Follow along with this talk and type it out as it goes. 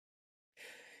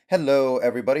Hello,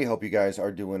 everybody. Hope you guys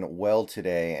are doing well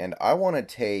today. And I want to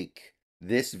take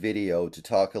this video to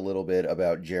talk a little bit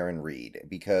about Jarran Reed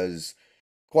because,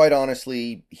 quite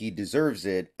honestly, he deserves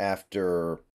it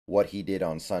after what he did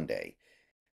on Sunday.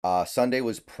 Sunday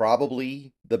was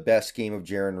probably the best game of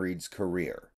Jarran Reed's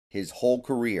career, his whole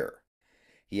career.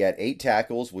 He had 8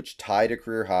 tackles, which tied a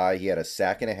career high. He had a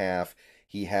sack and a half.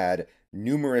 He had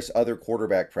numerous other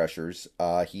quarterback pressures.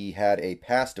 He had a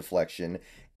pass deflection,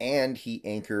 and he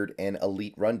anchored an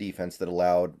elite run defense that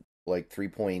allowed like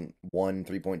 3.1,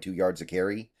 3.2 yards a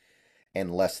carry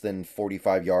and less than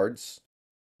 45 yards.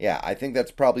 Yeah, I think that's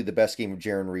probably the best game of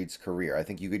Jarran Reed's career. I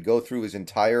think you could go through his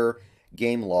entire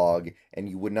game log and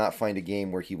you would not find a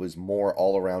game where he was more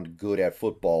all around good at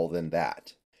football than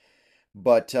that.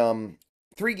 But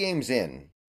 3 games in,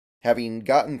 having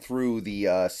gotten through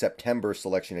the September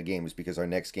selection of games, because our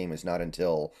next game is not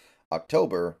until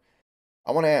October,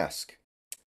 I want to ask,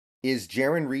 is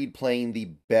Jarran Reed playing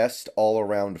the best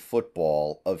all-around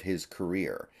football of his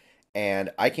career?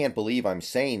 And I can't believe I'm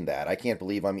saying that. I can't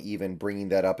believe I'm even bringing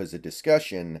that up as a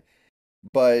discussion.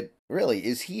 But really,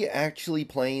 is he actually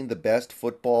playing the best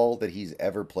football that he's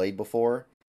ever played before?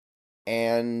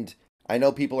 And I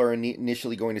know people are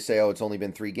initially going to say, oh, it's only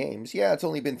been 3 games. Yeah, it's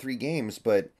only been 3 games,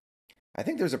 but I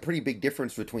think there's a pretty big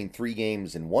difference between 3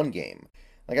 games and 1 game.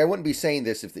 Like, I wouldn't be saying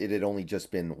this if it had only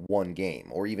just been 1 game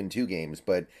or even 2 games,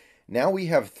 but now we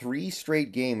have 3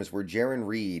 straight games where Jarran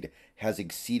Reed has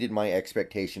exceeded my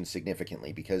expectations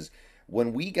significantly because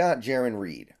when we got Jarran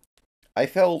Reed, I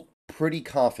felt pretty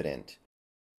confident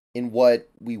in what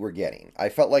we were getting. I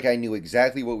felt like I knew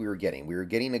exactly what we were getting. We were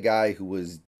getting a guy who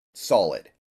was solid,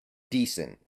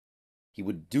 decent. He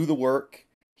would do the work.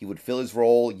 He would fill his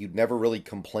role. You'd never really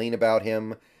complain about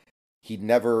him. He'd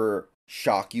never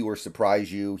shock you or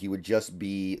surprise you. He would just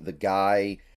be the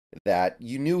guy that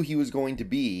you knew he was going to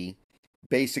be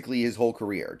basically his whole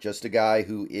career. Just a guy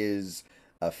who is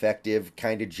effective,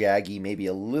 kind of jaggy, maybe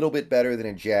a little bit better than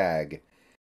a jag.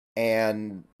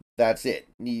 And that's it.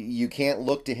 You can't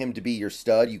look to him to be your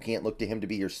stud. You can't look to him to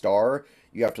be your star.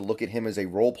 You have to look at him as a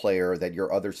role player that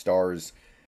your other stars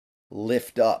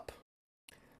lift up.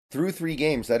 Through 3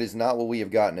 games, that is not what we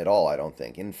have gotten at all, I don't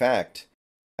think. In fact,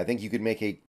 I think you could make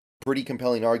a pretty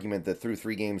compelling argument that through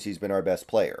 3 games, he's been our best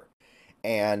player.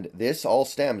 And this all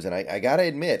stems, and I gotta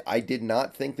admit, I did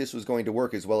not think this was going to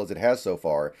work as well as it has so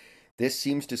far. This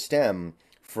seems to stem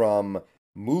from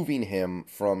moving him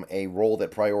from a role that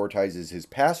prioritizes his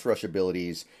pass rush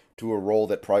abilities to a role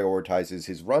that prioritizes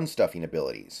his run stuffing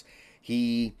abilities.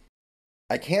 I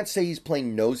can't say he's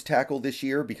playing nose tackle this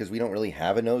year because we don't really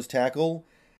have a nose tackle,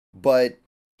 but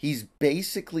he's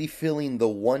basically filling the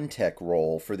one tech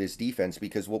role for this defense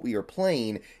because what we are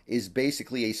playing is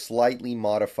basically a slightly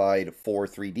modified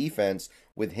 4-3 defense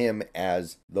with him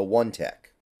as the one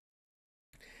tech.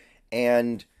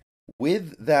 And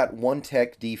with that one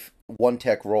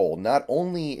tech role, not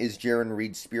only is Jarran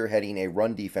Reed spearheading a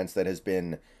run defense that has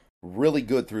been really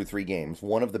good through 3 games,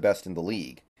 one of the best in the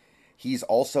league, he's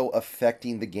also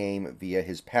affecting the game via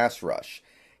his pass rush.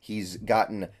 He's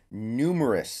gotten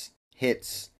numerous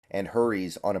hits and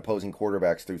hurries on opposing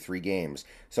quarterbacks through 3 games.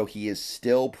 So he is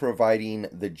still providing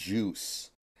the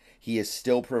juice. He is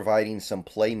still providing some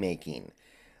playmaking.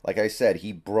 Like I said,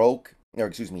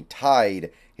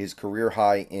 tied his career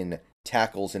high in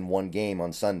tackles in 1 game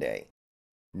on Sunday.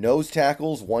 Nose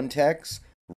tackles, one techs,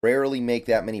 rarely make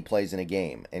that many plays in a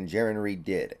game, and Jarran Reed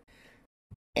did.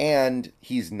 And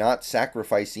he's not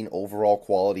sacrificing overall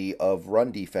quality of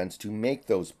run defense to make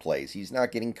those plays. He's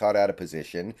not getting caught out of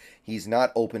position. He's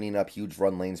not opening up huge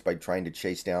run lanes by trying to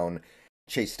chase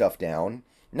stuff down.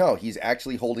 No, he's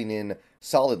actually holding in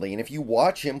solidly. And if you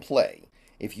watch him play,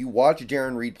 if you watch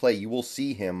Jarran Reed play, you will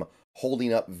see him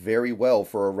holding up very well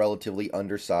for a relatively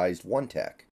undersized one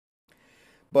tech.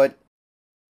 But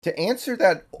to answer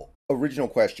that original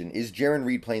question, is Jarran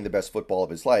Reed playing the best football of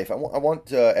his life? I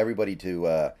want everybody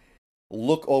to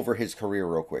look over his career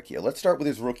real quick here. Let's start with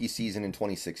his rookie season in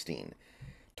 2016.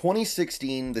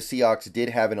 2016, the Seahawks did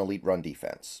have an elite run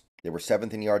defense. They were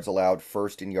 7th in yards allowed,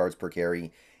 1st in yards per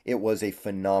carry. It was a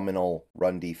phenomenal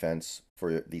run defense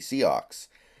for the Seahawks.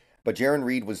 But Jarran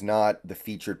Reed was not the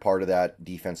featured part of that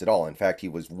defense at all. In fact, he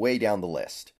was way down the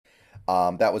list.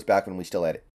 That was back when we still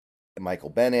had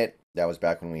Michael Bennett. That was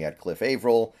back when we had Cliff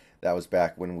Averill. That was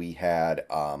back when we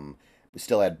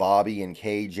still had Bobby and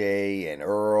KJ and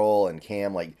Earl and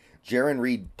Cam. Like, Jarran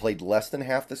Reed played less than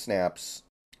half the snaps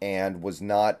and was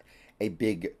not a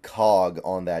big cog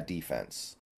on that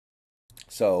defense.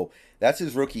 So that's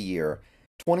his rookie year.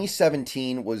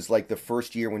 2017 was like the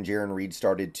first year when Jarran Reed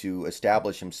started to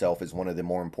establish himself as one of the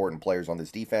more important players on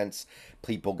this defense.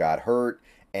 People got hurt,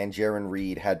 and Jarran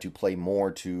Reed had to play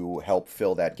more to help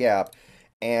fill that gap.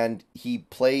 And he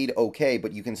played okay,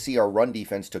 but you can see our run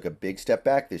defense took a big step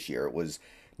back this year. It was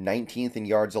 19th in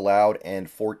yards allowed and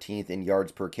 14th in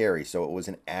yards per carry, so it was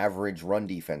an average run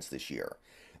defense this year.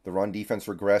 The run defense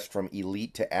regressed from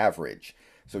elite to average.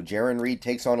 So Jarran Reed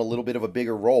takes on a little bit of a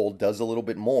bigger role, does a little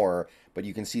bit more, but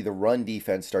you can see the run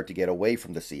defense start to get away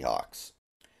from the Seahawks.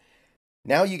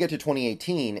 Now you get to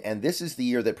 2018, and this is the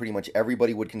year that pretty much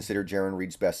everybody would consider Jarran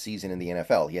Reed's best season in the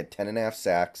NFL. He had 10.5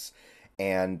 sacks,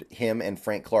 and him and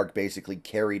Frank Clark basically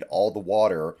carried all the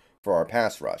water for our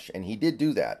pass rush, and he did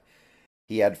do that.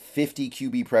 He had 50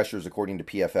 QB pressures according to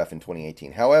PFF in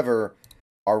 2018. However,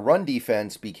 our run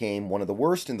defense became one of the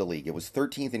worst in the league. It was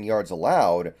 13th in yards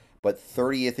allowed, but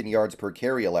 30th in yards per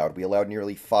carry allowed. We allowed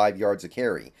nearly 5 yards a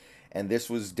carry. And this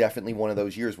was definitely one of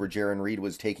those years where Jarran Reed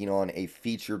was taking on a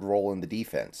featured role in the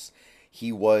defense.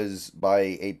 He was,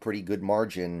 by a pretty good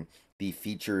margin, the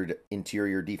featured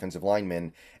interior defensive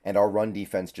lineman, and our run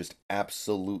defense just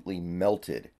absolutely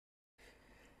melted.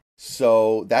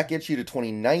 So that gets you to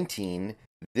 2019.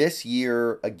 This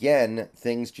year, again,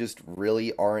 things just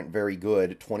really aren't very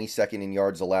good. 22nd in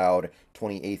yards allowed,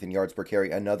 28th in yards per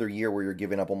carry. Another year where you're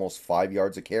giving up almost 5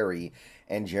 yards a carry.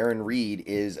 And Jarran Reed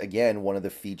is, again, one of the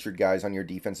featured guys on your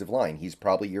defensive line. He's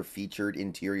probably your featured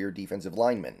interior defensive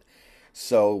lineman.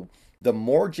 So the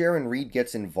more Jarran Reed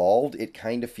gets involved, it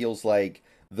kind of feels like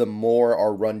the more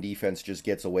our run defense just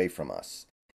gets away from us.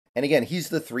 And again, he's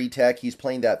the 3-tech. He's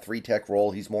playing that 3-tech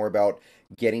role. He's more about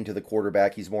getting to the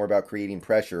quarterback. He's more about creating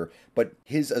pressure. But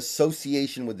his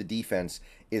association with the defense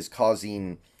is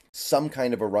causing some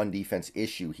kind of a run defense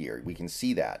issue here. We can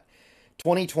see that.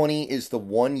 2020 is the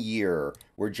one year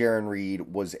where Jarran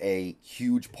Reed was a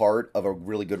huge part of a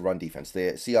really good run defense.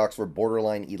 The Seahawks were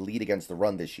borderline elite against the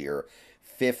run this year.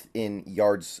 5th in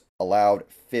yards allowed,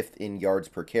 5th in yards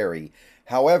per carry.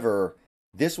 However,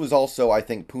 this was also, I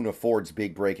think, Poona Ford's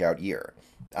big breakout year.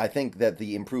 I think that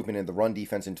the improvement in the run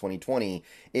defense in 2020,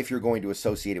 if you're going to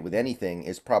associate it with anything,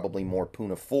 is probably more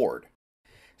Poona Ford.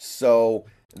 So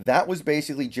that was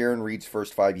basically Jarran Reed's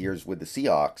first 5 years with the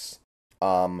Seahawks.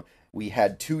 We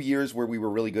had 2 years where we were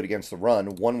really good against the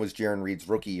run. One was Jarran Reed's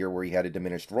rookie year where he had a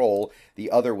diminished role. The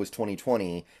other was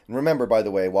 2020. And remember, by the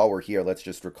way, while we're here, let's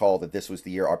just recall that this was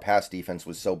the year our pass defense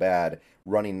was so bad,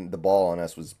 running the ball on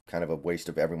us was kind of a waste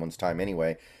of everyone's time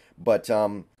anyway. But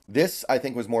this, I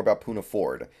think, was more about Poona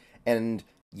Ford. And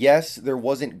yes, there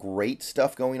wasn't great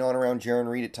stuff going on around Jarran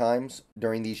Reed at times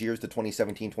during these years, the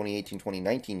 2017, 2018,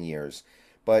 2019 years.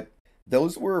 But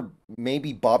those were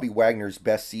maybe Bobby Wagner's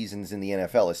best seasons in the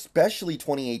NFL, especially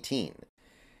 2018.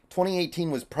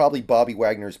 2018 was probably Bobby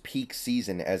Wagner's peak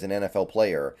season as an NFL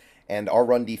player, and our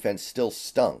run defense still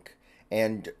stunk.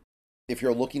 And if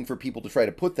you're looking for people to try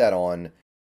to put that on,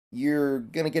 you're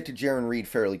going to get to Jarran Reed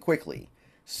fairly quickly.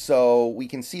 So we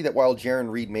can see that while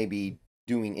Jarran Reed may be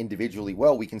doing individually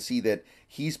well, we can see that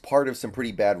he's part of some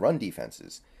pretty bad run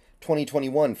defenses.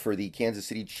 2021 for the Kansas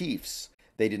City Chiefs,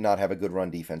 they did not have a good run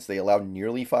defense. They allowed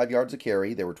nearly 5 yards a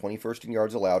carry. They were 21st in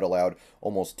yards allowed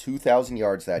almost 2,000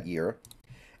 yards that year.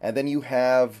 And then you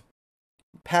have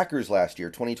Packers last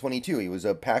year, 2022. He was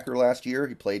a Packer last year.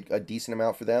 He played a decent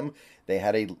amount for them. They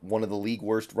had one of the league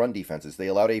worst run defenses. They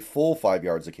allowed a full 5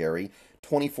 yards a carry,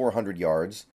 2,400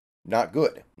 yards. Not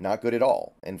good. Not good at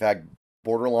all. In fact,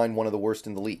 borderline one of the worst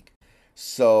in the league.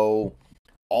 So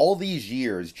all these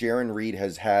years, Jarran Reed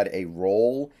has had a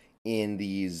role in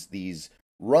these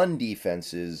run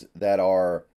defenses that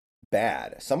are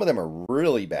bad. Some of them are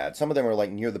really bad. Some of them are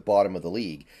like near the bottom of the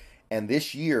league. And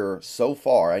this year, so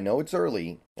far, I know it's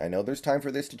early. I know there's time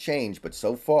for this to change, but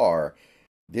so far,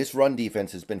 this run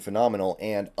defense has been phenomenal.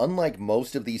 And unlike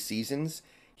most of these seasons,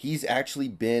 he's actually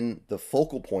been the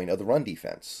focal point of the run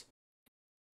defense.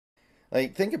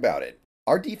 Like, think about it.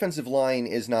 Our defensive line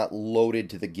is not loaded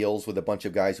to the gills with a bunch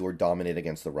of guys who are dominant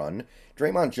against the run.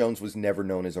 Draymond Jones was never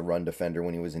known as a run defender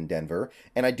when he was in Denver.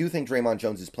 And I do think Draymond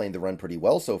Jones is playing the run pretty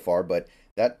well so far, but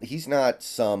that he's not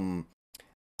some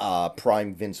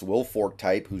prime Vince Wilfork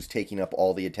type who's taking up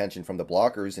all the attention from the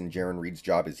blockers and Jarran Reed's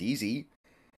job is easy.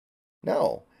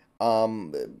 No.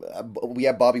 We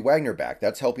have Bobby Wagner back.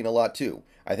 That's helping a lot too.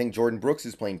 I think Jordan Brooks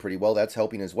is playing pretty well. That's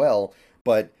helping as well.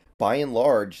 But by and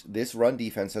large, this run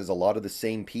defense has a lot of the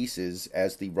same pieces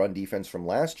as the run defense from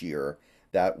last year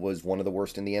that was one of the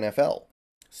worst in the NFL.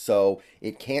 So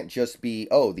it can't just be,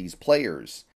 oh, these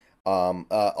players,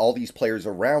 all these players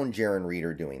around Jarran Reed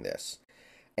are doing this.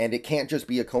 And it can't just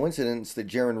be a coincidence that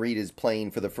Jarran Reed is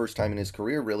playing for the first time in his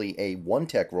career really a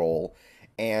one-tech role,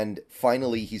 and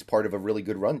finally he's part of a really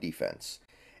good run defense.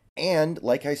 And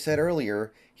like I said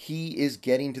earlier, he is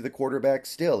getting to the quarterback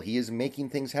still. He is making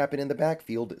things happen in the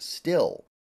backfield still.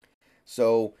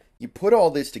 So you put all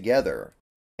this together,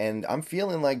 and I'm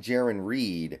feeling like Jarran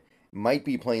Reed might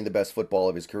be playing the best football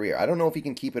of his career. I don't know if he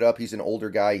can keep it up. He's an older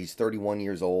guy. He's 31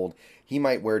 years old. He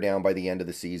might wear down by the end of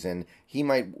the season. He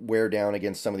might wear down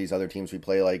against some of these other teams we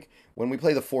play. Like when we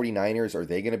play the 49ers, are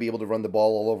they going to be able to run the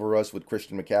ball all over us with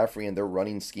Christian McCaffrey and their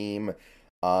running scheme?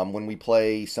 When we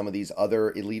play some of these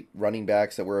other elite running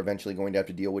backs that we're eventually going to have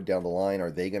to deal with down the line,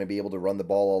 are they going to be able to run the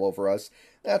ball all over us?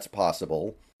 That's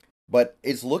possible. But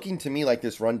it's looking to me like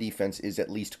this run defense is at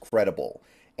least credible.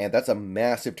 And that's a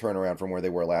massive turnaround from where they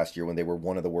were last year when they were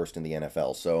one of the worst in the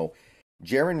NFL. So,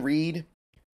 Jarran Reed,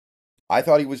 I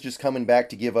thought he was just coming back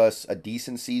to give us a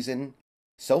decent season.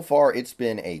 So far, it's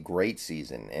been a great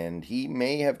season. And he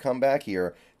may have come back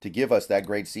here to give us that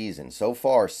great season. So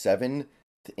far, 7th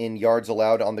in yards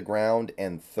allowed on the ground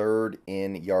and 3rd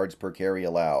in yards per carry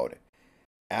allowed.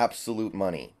 Absolute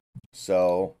money.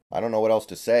 So, I don't know what else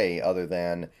to say other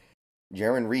than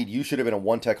Jarran Reed, you should have been a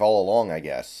one tech all along, I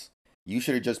guess. You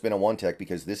should have just been a one tech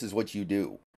because this is what you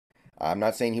do. I'm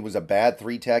not saying he was a bad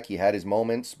 3 tech, he had his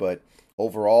moments, but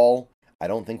overall, I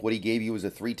don't think what he gave you as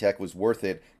a 3 tech was worth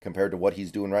it compared to what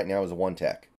he's doing right now as a 1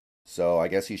 tech. So I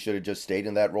guess he should have just stayed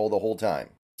in that role the whole time.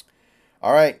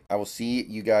 All right, I will see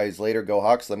you guys later. Go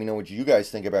Hawks. Let me know what you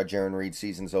guys think about Jarran Reed's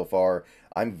season so far.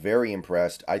 I'm very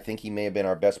impressed. I think he may have been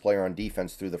our best player on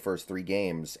defense through the first 3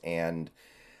 games, and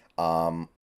um,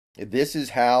 this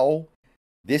is how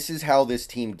this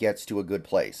team gets to a good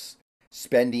place.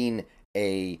 Spending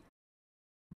a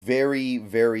very,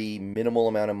 very minimal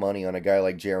amount of money on a guy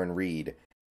like Jarran Reed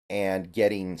and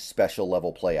getting special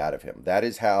level play out of him. That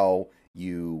is how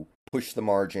you push the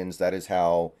margins. That is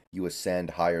how you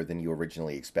ascend higher than you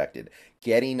originally expected.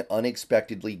 Getting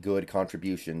unexpectedly good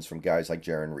contributions from guys like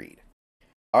Jarran Reed.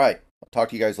 All right, I'll talk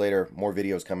to you guys later. More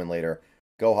videos coming later.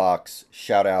 Go Hawks.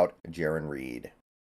 Shout out Jarran Reed.